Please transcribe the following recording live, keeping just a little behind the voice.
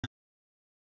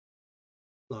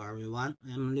Hello everyone,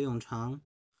 I'm Chang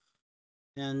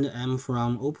and I'm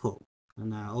from OPPO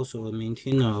and I'm also a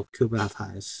maintainer of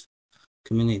CubeFS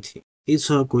community. It's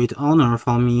a great honor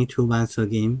for me to once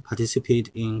again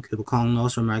participate in KubeCon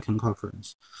North American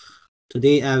Conference.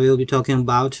 Today I will be talking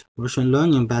about machine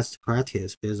learning best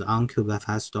practice based on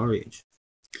CubeFS storage.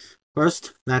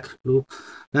 First, let's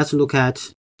look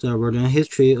at the version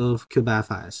history of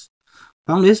CubeFS.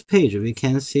 From this page, we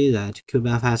can see that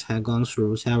CubeFS has gone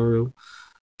through several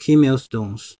key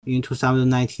milestones. In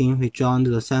 2019, we joined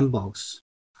the sandbox.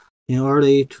 In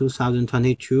early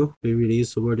 2022, we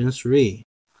released version 3,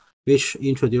 which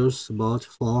introduced support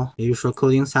for visual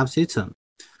coding subsystem.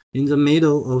 In the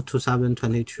middle of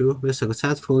 2022, we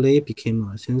successfully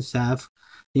became a self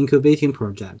incubating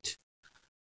project.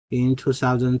 In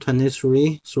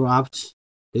 2023, throughout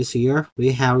this year,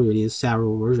 we have released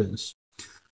several versions.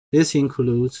 This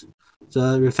includes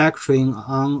the refactoring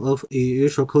of a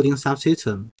visual coding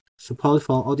subsystem, support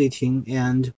for auditing,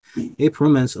 and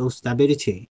improvements of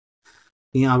stability.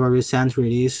 In our recent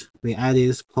release, we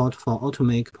added support for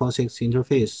automatic POSIX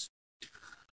interface,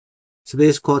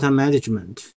 space quota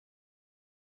management.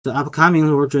 The upcoming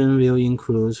version will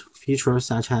include features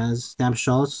such as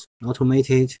snapshots,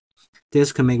 automated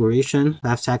disk migration,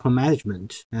 lifecycle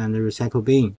management, and recycle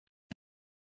bin.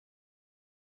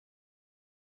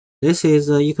 This is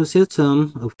the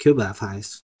ecosystem of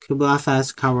CubeFS.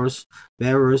 CubeFS covers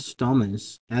various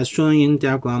domains. As shown in the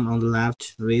diagram on the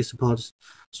left, we support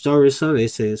storage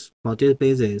services for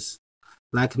databases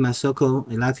like MySQL,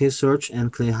 Elasticsearch,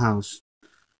 and CleanHouse,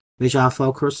 which are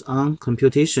focused on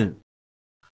computation.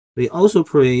 We also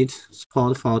provide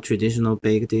support for traditional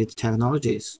big data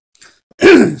technologies,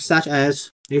 such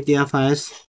as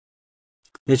HDFS,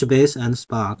 HBase, and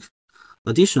Spark.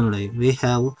 Additionally, we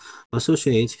have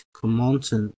associated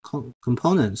components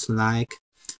like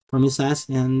Prometheus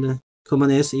and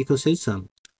Kubernetes ecosystem.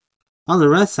 On the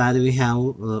right side, we have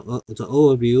the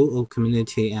overview of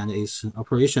community and its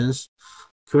operations.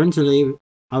 Currently,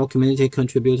 our community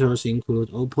contributors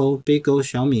include OPPO, BIGO,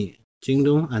 Xiaomi,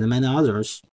 Jingdong, and many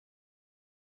others.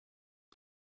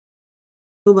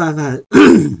 CubeFS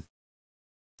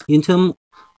in terms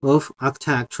of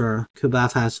architecture,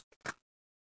 CubeFS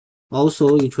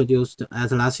also introduced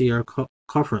at last year's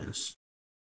conference.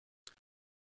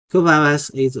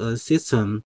 CubeFS is a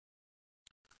system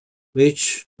with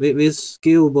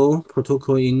scalable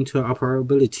protocol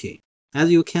interoperability.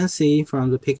 As you can see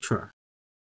from the picture,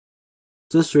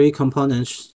 the three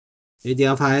components,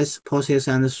 ADFS,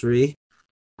 POSIX, and S3,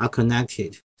 are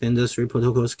connected. Then the three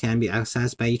protocols can be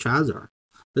accessed by each other.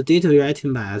 The data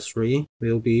written by S3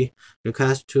 will be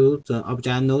requested to the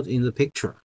object node in the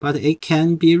picture, but it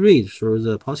can be read through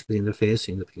the POSIX interface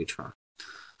in the picture.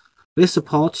 We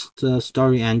support the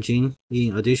story engine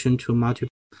in addition to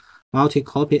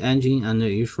multi-copy engine and the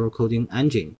visual coding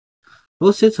engine.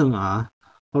 Both systems are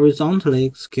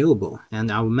horizontally scalable,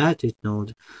 and our metadata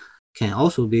node can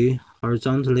also be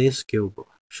horizontally scalable.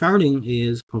 Sharding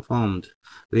is performed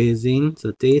within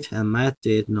the data and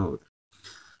metadata node.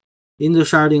 In the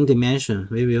sharding dimension,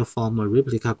 we will form a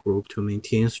replica group to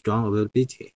maintain strong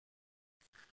availability.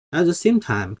 At the same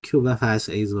time,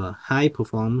 CubeFS is a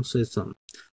high-performance system.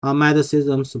 Our meta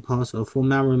system supports a full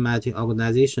memory metric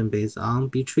organization based on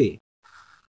B-tree.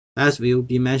 As will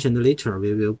be mentioned later,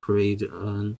 we will provide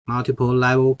a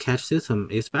multiple-level cache system,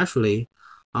 especially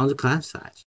on the client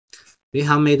side. We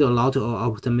have made a lot of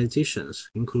optimizations,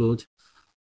 include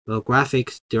the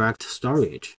graphic direct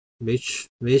storage, which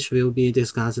will be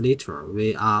discussed later.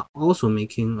 We are also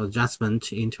making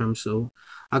adjustments in terms of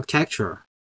architecture,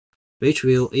 which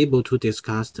we'll able to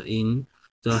discuss in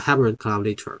the hybrid cloud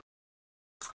later.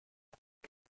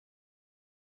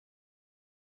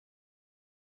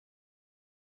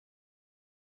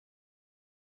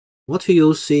 What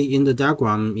you see in the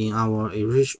diagram in our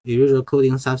visual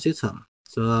coding subsystem.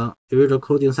 The visual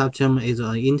coding subsystem is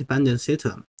an independent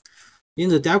system. In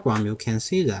the diagram, you can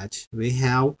see that we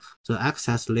have the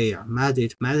access layer,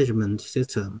 metadata management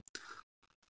system,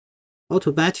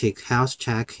 automatic health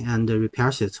check and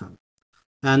repair system,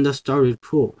 and the storage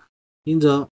pool. In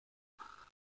the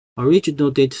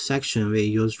original data section, we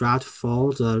use route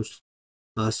for the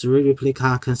 3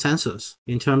 replica consensus.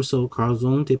 In terms of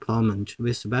cross-zone deployment,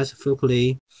 we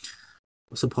specifically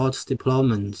support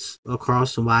deployments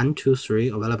across 1 to 3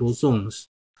 available zones.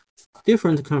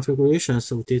 Different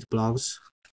configurations of data blocks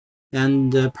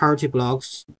and parity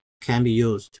blocks can be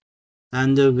used,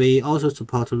 and we also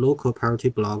support local parity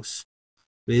blocks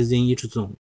within each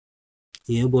zone,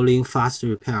 enabling fast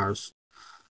repairs.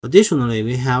 Additionally,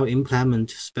 we have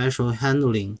implemented special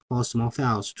handling for small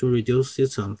files to reduce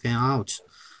system fan-out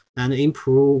and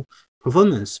improve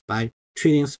performance by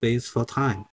trading space for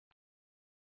time.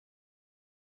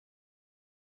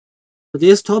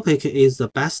 This topic is the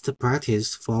best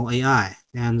practice for AI,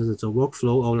 and the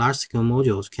workflow of large-scale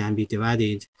modules can be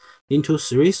divided into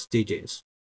 3 stages.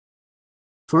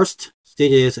 First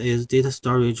stage is data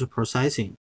storage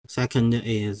processing. Second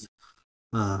is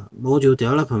module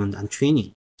development and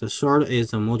training. The third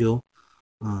is the module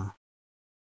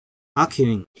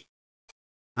archiving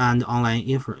and online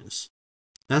inference.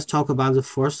 Let's talk about the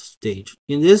first stage.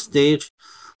 In this stage,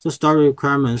 the storage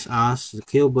requirements are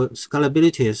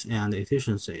scalability and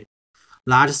efficiency.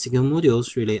 Large-scale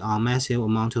modules rely on massive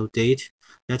amount of data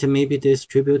that may be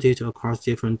distributed across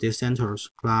different data centers,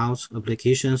 clouds,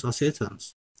 applications, or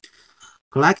systems.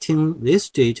 Collecting this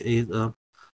data is a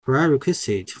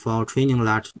prerequisite for training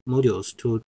large modules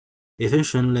to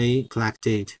efficiently collect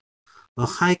data. A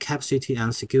high-capacity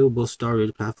and scalable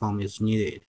storage platform is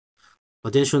needed.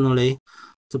 Additionally,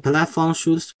 the platform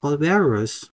should support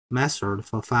various methods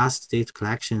for fast data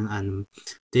collection and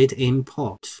data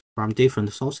import from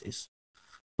different sources.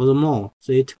 Furthermore,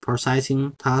 data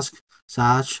processing tasks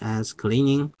such as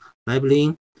cleaning,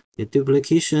 labeling,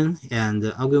 deduplication, and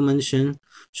augmentation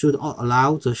should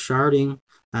allow the sharing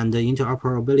and the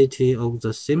interoperability of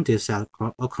the same dataset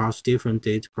across different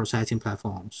data processing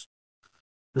platforms.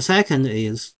 The second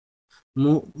is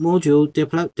module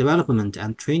development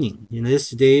and training. In this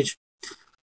stage,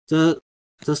 the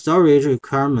storage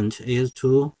requirement is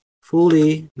to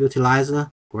fully utilize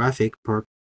the graphic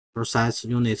process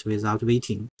units without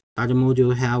waiting. Large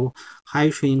modules have high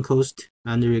training cost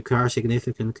and require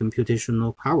significant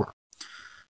computational power.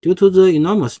 Due to the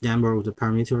enormous number of the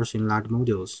parameters in large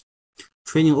modules,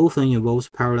 training often involves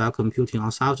parallel computing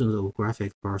on thousands of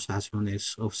graphic process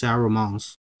units of several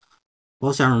months.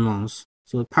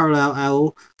 So parallel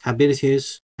I/O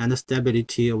capabilities and the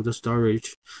stability of the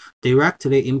storage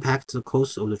directly impact the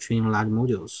cost of the training large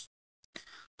modules.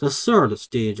 The third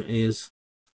stage is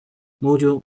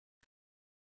module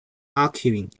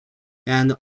archiving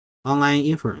and online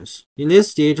inference. In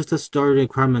this stage, the storage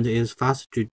requirement is fast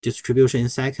distribution in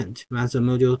seconds. Once the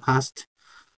module passed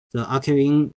the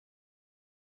archiving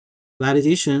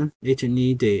validation,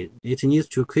 it needs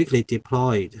to quickly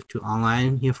deploy to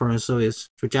online inference service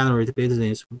to generate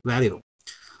business value.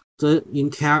 The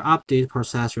entire update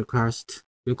process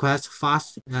requires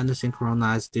fast and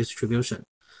synchronized distribution,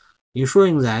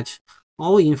 ensuring that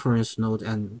all inference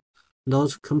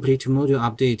nodes complete module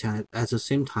update at the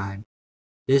same time.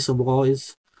 This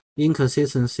avoids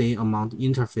inconsistency among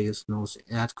interface nodes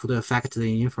that could affect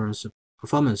the inference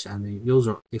performance and the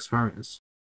user experience.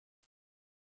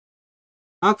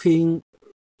 Archiving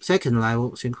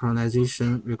second-level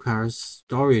synchronization requires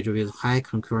storage with high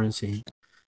concurrency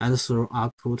and through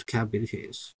output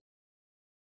capabilities.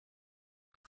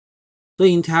 The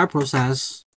entire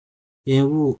process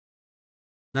now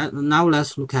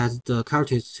let's look at the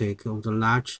characteristic of the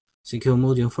large-scale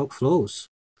module workflows.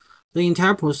 The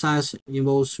entire process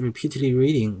involves repeatedly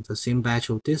reading the same batch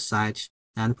of dataset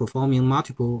and performing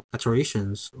multiple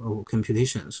iterations of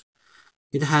computations.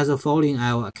 It has the following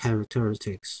I/O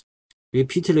characteristics: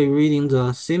 repeatedly reading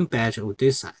the same batch of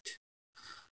dataset.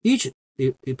 Each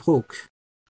epoch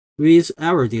reads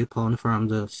every data point from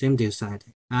the same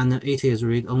dataset, and it is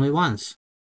read only once.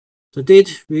 The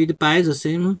data read by the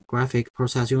same graphic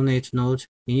process unit node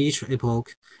in each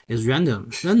epoch is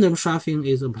random. Random shuffling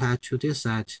is applied to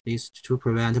dataset list to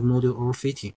prevent module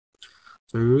overfitting.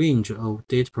 The range of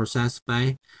data processed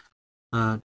by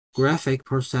a graphic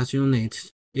process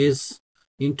unit is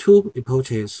in 2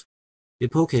 epochs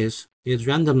is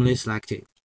randomly selected.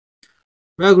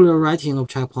 Regular writing of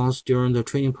checkpoints during the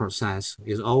training process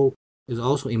is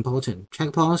also important.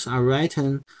 Checkpoints are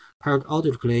written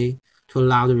periodically to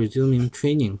allow the resuming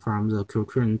training from the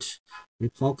concurrent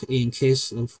epoch in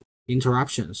case of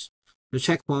interruptions. The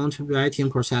checkpoint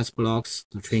writing process blocks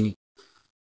the training.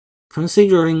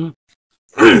 Considering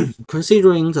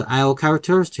the I/O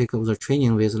characteristic of the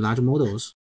training with large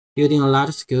models, building a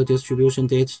large-scale distribution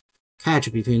data cache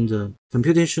between the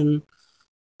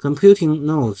computing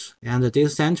nodes and the data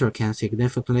center can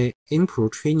significantly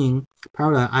improve training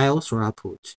parallel I/O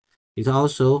throughput. It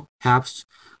also helps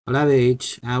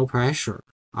alleviate I/O pressure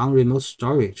on remote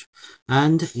storage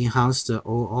and enhance the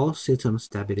overall system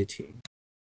stability.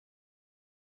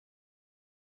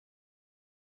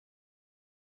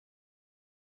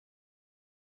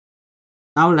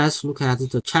 Now let's look at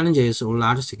the challenges of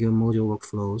large-scale module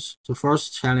workflows. The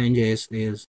first challenge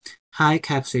is high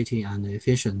capacity and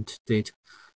efficient data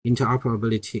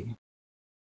interoperability.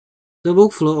 The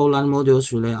workflow of large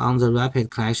modules rely on the rapid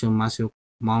collection of massive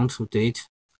amounts of data,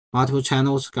 multiple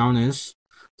channels governance,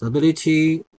 the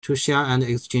ability to share and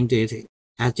exchange data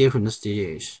at different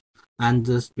stages, and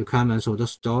the requirements of the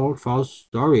for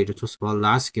storage to support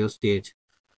large-scale state,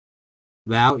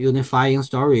 while unifying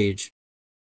storage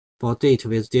for data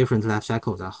with different life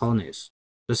cycles and hardness.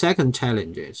 The second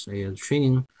challenge is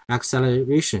training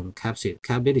acceleration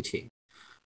capability.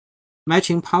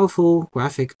 Matching powerful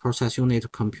graphic process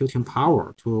unit computing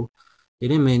power to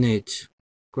eliminate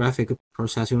graphic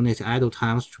process unit idle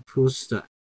times to push the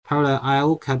parallel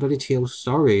I/O capability of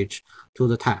storage to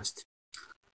the test.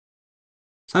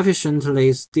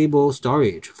 Sufficiently stable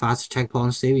storage, fast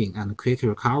checkpoint saving, and quick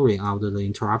recovery after the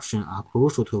interruption are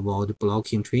crucial to avoid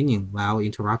blocking training while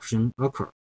interruption occur.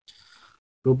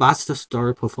 Robust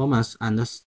storage performance and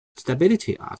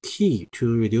stability are key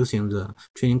to reducing the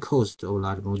training cost of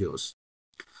large modules.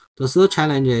 The third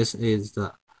challenge is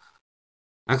the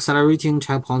accelerating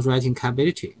checkpoint writing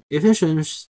capability.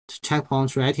 Efficient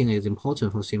checkpoint writing is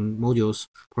important for sim modules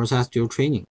process during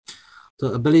training.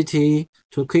 The ability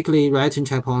to quickly write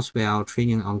checkpoints while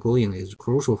training ongoing is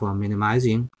crucial for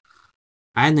minimizing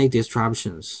any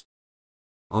disruptions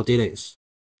or delays.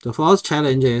 The fourth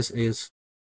challenge is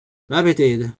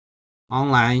rapid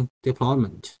online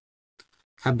deployment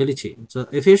capability. The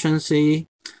efficiency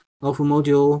of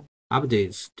module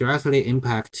updates directly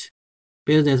impact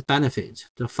business benefit.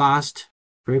 The fast,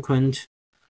 frequent,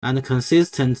 and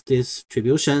consistent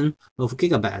distribution of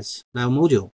gigabytes level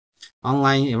module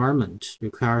online environment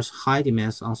requires high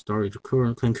demands on storage,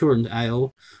 concurrent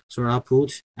I/O,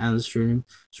 throughput, and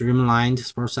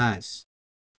streamlined process.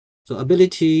 The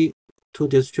ability to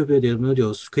distribute these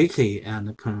modules quickly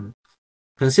and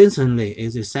consistently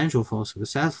is essential for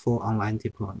successful online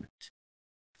deployment.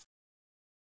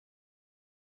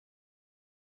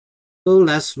 So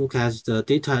let's look at the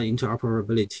data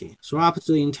interoperability. Throughout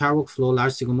the entire workflow,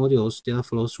 large-scale modules data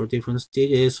flows through different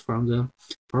stages from the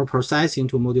processing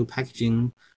to module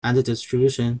packaging and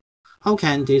distribution. How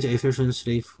can data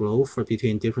efficiently flow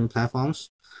between different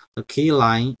platforms? The key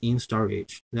line in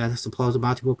storage that supports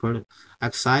multiple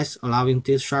access, allowing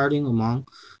data sharding among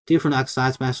different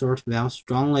access methods while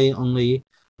strongly only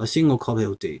a single copy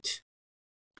of data.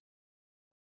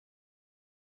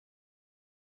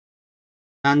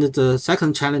 And the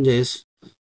second challenge is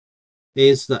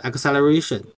the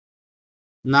acceleration.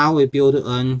 Now we build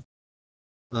a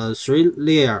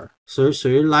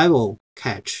three-level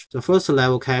cache. The first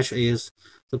level cache is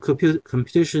the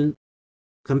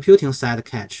computing side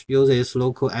cache, uses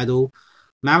local idle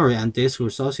memory and disk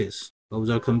resources of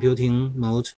the computing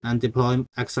mode and deploy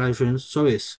acceleration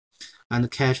service, and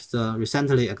cache the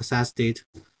recently accessed data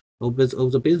of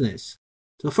the business.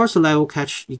 The first level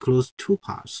cache includes two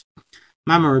parts: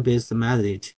 memory-based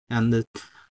metadata and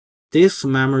disk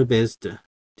memory-based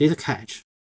data cache.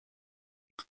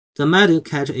 The metadata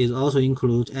cache is also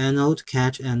include anode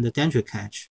cache and dendritic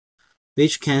cache,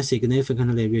 which can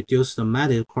significantly reduce the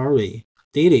metadata query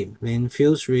daily when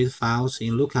fields read files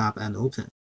in lookup and open.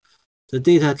 The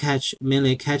data cache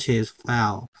mainly caches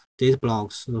file data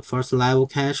blocks. The first level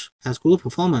cache has good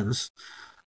performance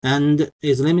and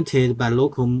is limited by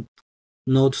local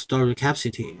node storage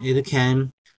capacity. It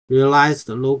can realize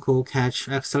the local cache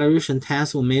acceleration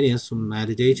tens of millions of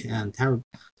metadata and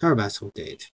terabytes of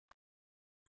data.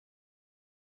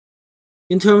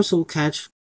 In terms of cache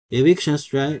eviction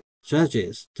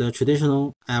strategies, the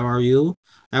traditional LRU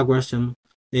algorithm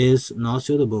is not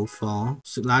suitable for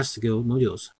large-scale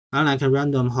modules. Unlike a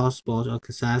random hotspot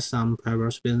access some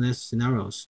private business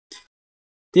scenarios,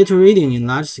 data reading in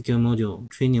large-scale module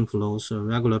training follows a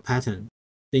regular pattern.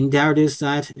 The entire data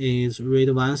set is read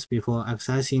once before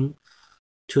accessing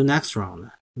to next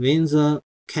round. When the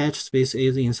cache space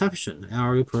is insufficient,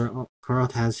 LRU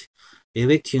prioritizes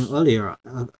evicting earlier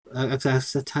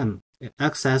accessed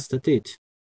data.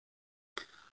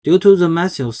 Due to the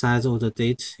massive size of the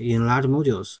data in large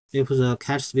modules, if the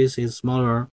cache space is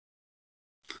smaller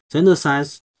than the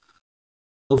size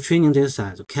of training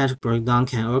dataset, cache breakdown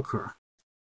can occur.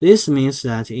 This means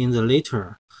that in the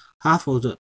later half of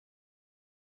the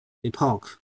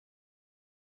epoch,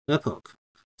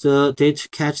 the data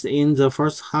cached in the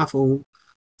first half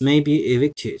may be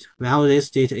evicted, while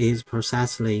this data is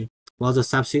precisely what the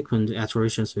subsequent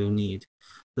iterations will need.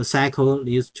 The cycle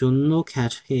leads to no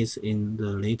cache hits in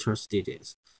the later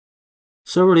stages,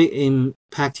 severely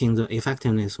impacting the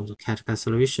effectiveness of the cache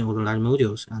acceleration of the large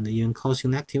modules and even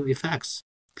causing negative effects.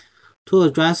 To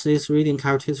address this reading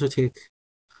characteristic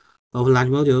of large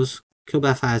modules,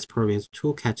 CubeFS provides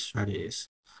two cache strategies.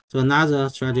 So another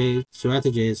strategy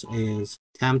is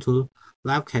time to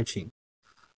live caching.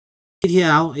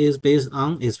 TTL is based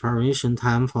on expiration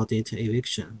time for data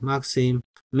eviction,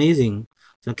 maximizing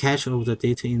the cache of the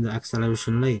data in the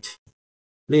acceleration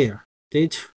layer.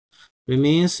 Data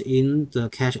remains in the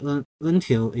cache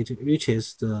until it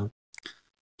reaches the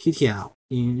TTL,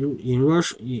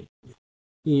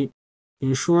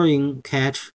 ensuring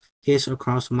cache hits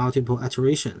across multiple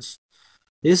iterations.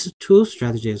 These two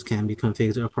strategies can be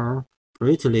configured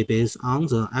appropriately based on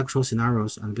the actual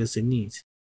scenarios and business needs.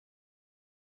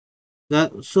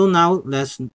 So now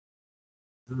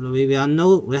we have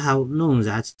known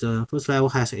that the first level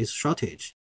has its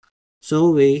shortage.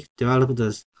 So we developed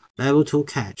the level 2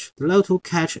 cache. The level 2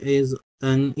 cache is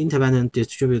an independent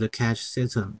distributed cache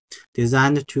system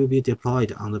designed to be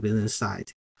deployed on the business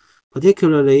side,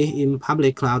 particularly in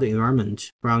public cloud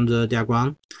environment. From the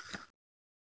diagram,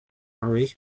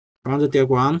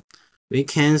 we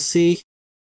can see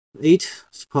it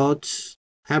supports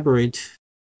hybrid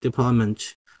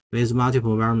deployment with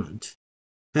multiple environments.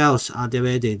 Files are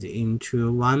divided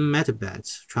into 1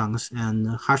 megabyte chunks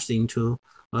and hashed into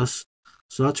a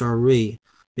slot array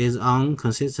based on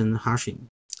consistent hashing.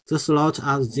 The slots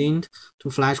are assigned to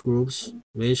flash groups,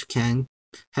 which can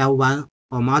have one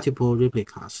or multiple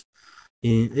replicas,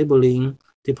 enabling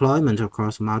deployment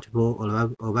across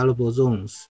multiple available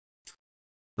zones.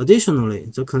 Additionally,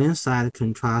 the client side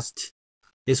contrasts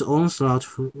its own slot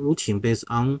routing based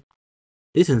on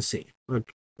latency,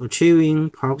 achieving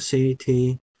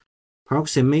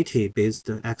proximity-based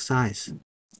access.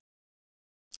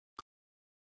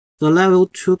 The level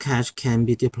 2 cache can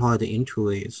be deployed in two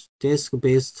ways,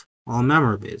 disk-based or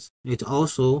memory-based. It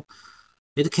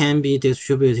can be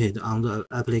distributed on the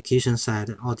application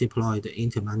side or deployed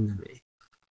independently,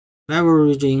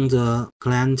 leveraging the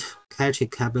client cache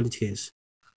capabilities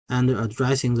and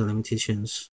addressing the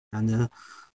limitations and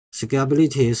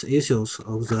scalability issues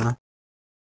of the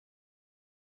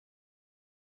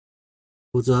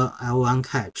level 1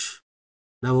 cache.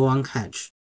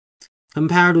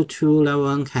 Compared to level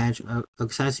 1 cache,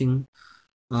 accessing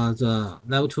the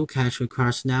level 2 cache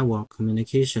requires network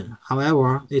communication.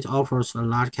 However, it offers a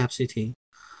large capacity,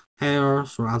 higher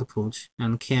throughput,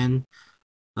 and can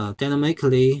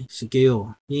dynamically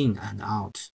scale in and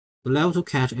out. The level 2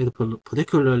 cache is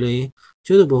particularly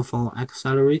suitable for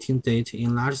accelerating data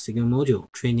in large-scale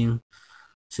module training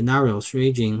scenarios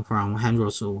ranging from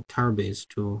hundreds of terabytes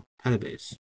to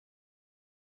petabytes.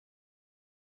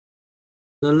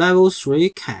 The level 3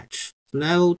 cache. The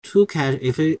level 2 cache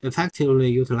is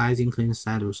effectively utilizing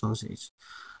client-side resources,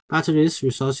 but these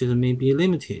resources may be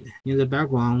limited. In the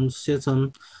background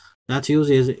system that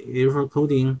uses error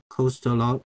coding costs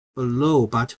low,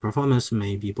 but performance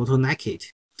may be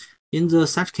bottlenecked. In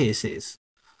such cases,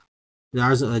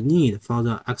 there is a need for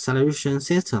the acceleration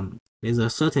system with a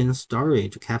certain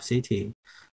storage capacity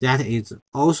that is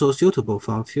also suitable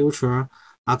for future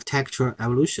architecture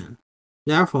evolution.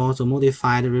 Therefore, the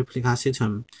modified replica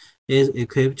system is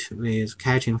equipped with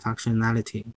caching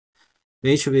functionality,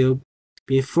 which will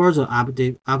be further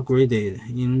upgraded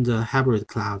in the hybrid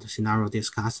cloud scenario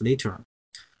discussed later.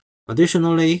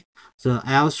 Additionally, the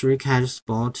L3 cache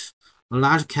supports a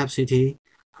large capacity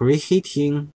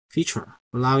preheating feature,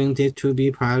 allowing it to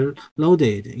be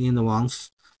preloaded in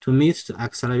advance to meet the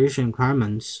acceleration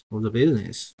requirements of the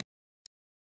business.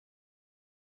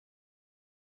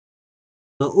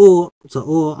 The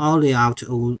overall layout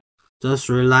of the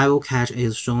three-level cache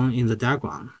is shown in the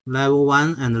diagram. Level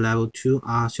 1 and Level 2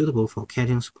 are suitable for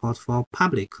caching support for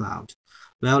public cloud,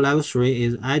 while Level 3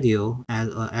 is ideal as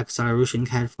an acceleration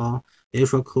cache for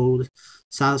ultra-cold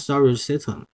storage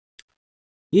system.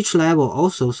 Each level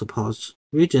also supports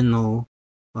regional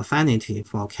affinity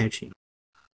for caching.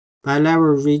 By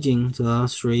leveraging the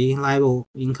three levels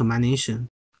in combination,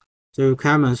 the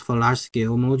requirements for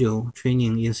large-scale module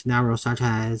training in scenarios such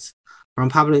as from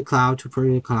public cloud to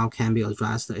private cloud can be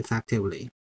addressed effectively.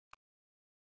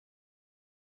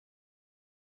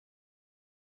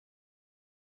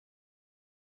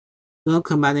 The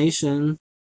combination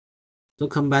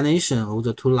of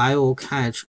the two-level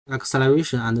cache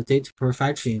acceleration and data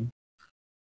prefetching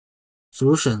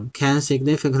solution can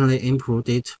significantly improve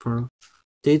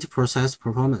data process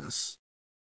performance,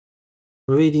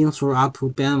 providing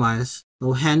throughput bandwidth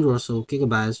of hundreds of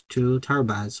gigabytes to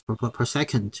terabytes per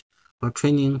second for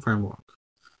training framework.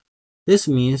 This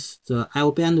means the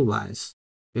L bandwidth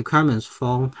requirements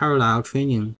for parallel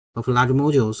training of large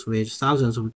modules with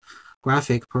thousands of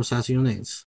graphic process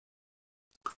units.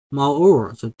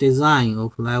 Moreover, the design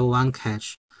of Level 1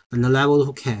 cache and Level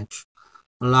 2 cache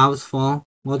allows for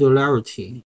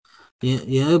modularity,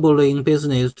 enabling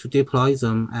business to deploy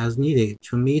them as needed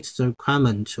to meet the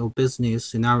requirements of business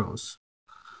scenarios.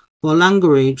 For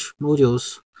language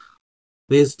modules,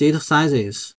 with data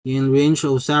sizes in range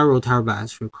of several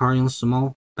terabytes requiring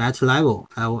small byte level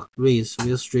arrays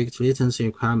with strict latency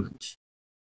requirements.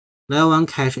 Layer 1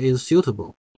 cache is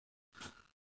suitable.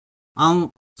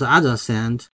 On the other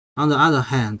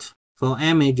hand, for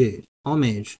image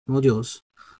modules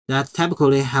that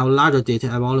typically have larger data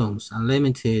volumes and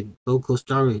limited local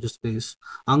storage space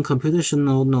on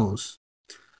computational nodes,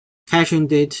 caching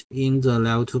data in the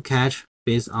level 2 cache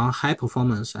based on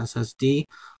high-performance SSD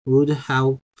would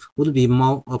be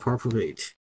more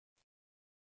appropriate.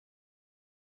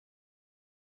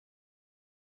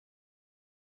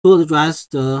 To address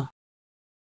the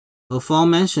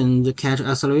aforementioned cache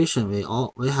acceleration, we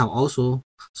have also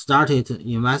started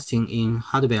investing in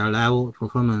hardware-level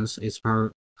performance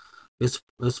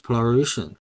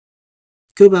exploration.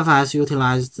 CubeFS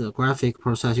utilized the graphic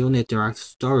process unit direct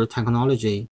storage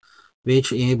technology,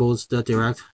 which enables the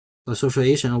direct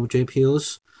association of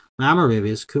GPU's memory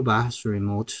with CubeFS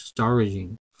remote storage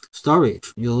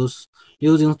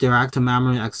using direct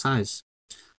memory access.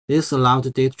 This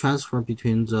allowed data transfer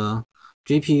between the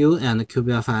GPU and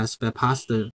CubeFS bypass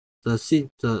the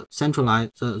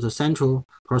central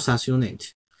process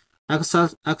unit,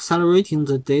 accelerating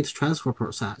the data transfer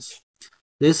process.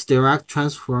 This direct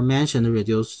transfer mentioned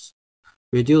reduced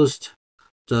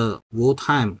the wait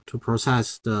time to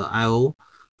process the I/O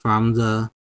from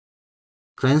the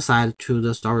client side to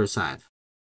the storage side.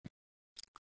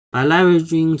 By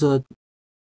leveraging the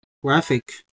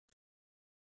graphic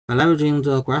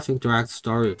direct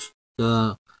storage,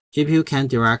 the GPU can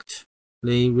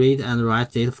directly read and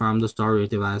write data from the storage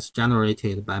device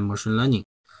generated by machine learning.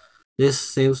 This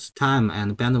saves time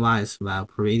and bandwidth while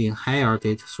providing higher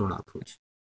data through output.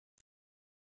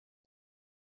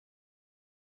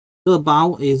 The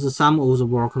above is some of the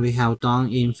work we have done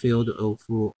in field of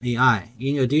AI.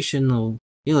 In addition,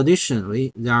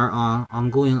 there are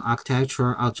ongoing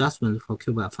architecture adjustments for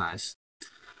CubeFS,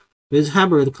 with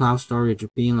hybrid cloud storage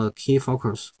being a key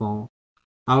focus for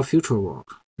our future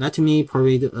work. Let me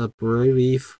provide a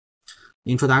brief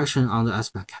introduction on the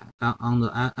aspect.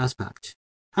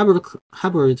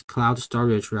 Hybrid cloud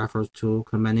storage refers to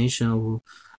combination of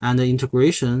and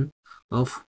integration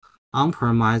of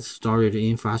on-premise storage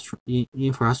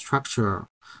infrastructure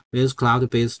with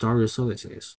cloud-based storage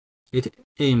services. It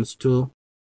aims to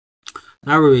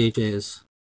leverage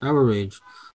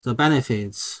the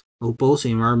benefits of both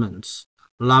environments,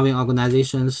 allowing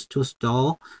organizations to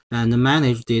store and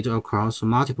manage data across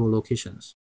multiple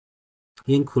locations,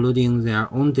 including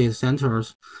their own data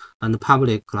centers and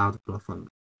public cloud platforms.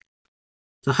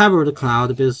 The hybrid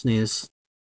cloud business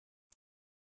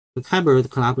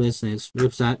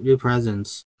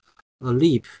represents a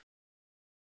leap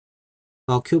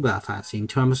for CubeFS in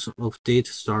terms of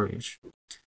data storage.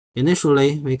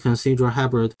 Initially, we consider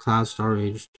hybrid cloud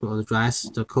storage to address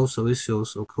the cost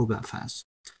issues of CubeFS,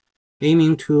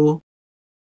 aiming to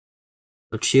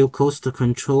achieve cost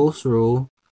control through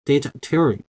data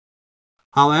tiering.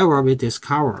 However, we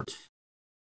discovered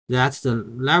that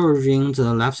leveraging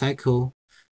the lifecycle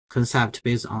concept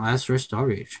based on S3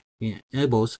 storage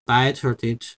enables better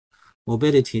data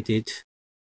mobility. Data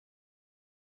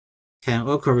can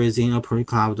occur within a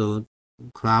pre-cloud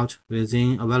cloud,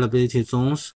 within availability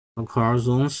zones, across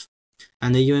zones,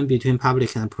 and even between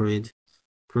public and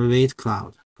private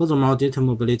cloud. Furthermore, data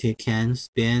mobility can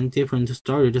span different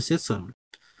storage systems,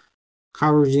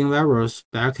 covering various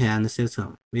backend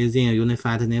systems within a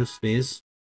unified namespace,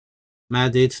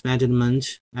 metadata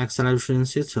management, acceleration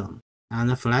system,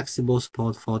 and flexible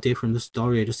support for different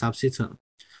storage subsystems.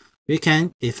 We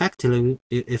can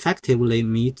effectively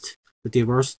meet the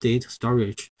diverse data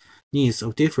storage needs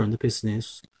of different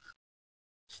business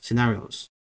scenarios.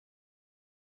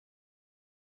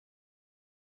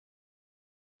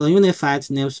 A unified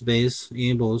namespace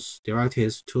enables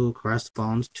directives to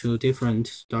correspond to different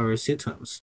storage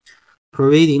systems,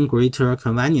 providing greater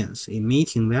convenience in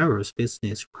meeting various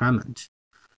business requirements.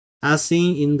 As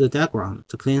seen in the diagram,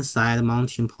 the client-side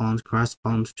mounting point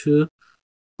corresponds to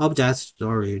object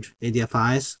storage,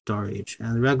 ADFIs storage,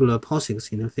 and regular POSIX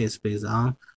interface based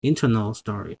on internal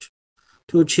storage.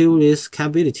 To achieve this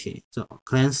capability, the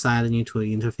client-side needs to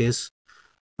interface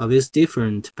with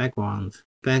different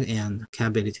back-end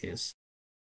capabilities.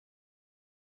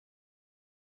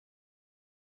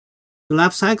 The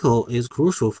lifecycle is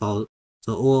crucial for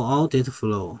the overall data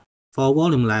flow. For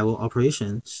volume-level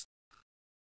operations,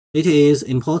 it is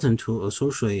important to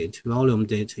associate volume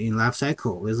data in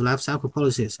lifecycle with lifecycle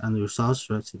policies and resource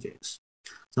strategies.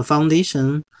 The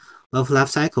foundation of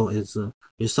lifecycle is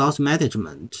resource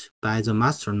management by the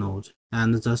master node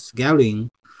and the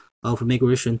scaling of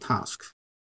migration tasks.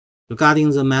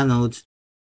 Regarding the main node,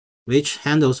 which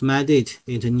handles metadata.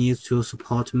 It needs to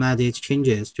support metadata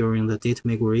changes during the data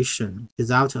migration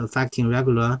without affecting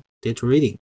regular data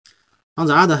reading. On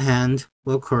the other hand,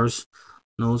 workers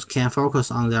nodes can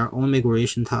focus on their own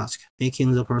migration task,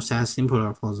 making the process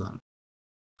simpler for them.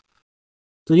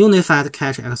 The unified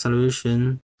cache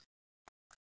acceleration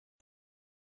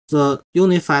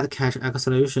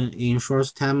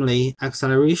ensures timely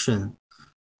acceleration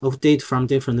of data from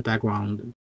different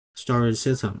background storage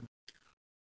systems,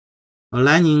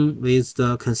 aligning with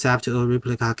the concept of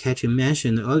replica caching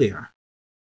mentioned earlier.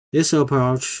 This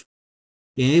approach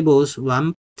enables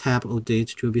one type of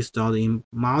data to be stored in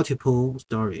multiple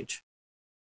storage.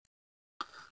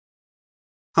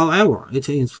 However, it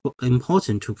is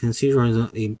important to consider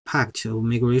the impact of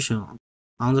migration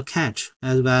on the cache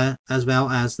as well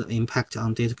as the impact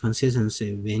on data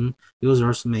consistency when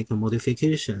users make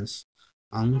modifications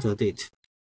on the data.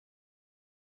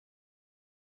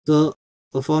 The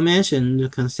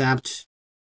aforementioned concept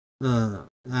and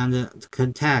the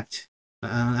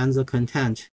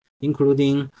content,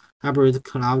 including hybrid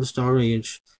cloud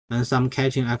storage and some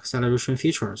caching acceleration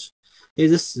features,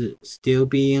 is still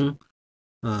being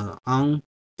on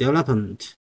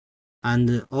development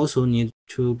and also need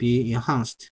to be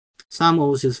enhanced. Some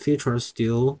of these features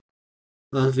still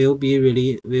will be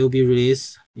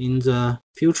released in the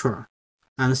future,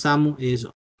 and some is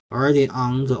already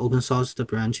on the open source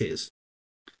branches.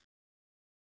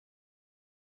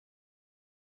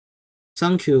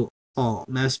 Thank you all.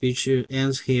 My speech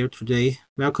ends here today.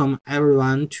 Welcome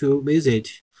everyone to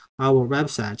visit our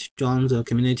website, join the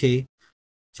community.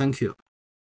 Thank you.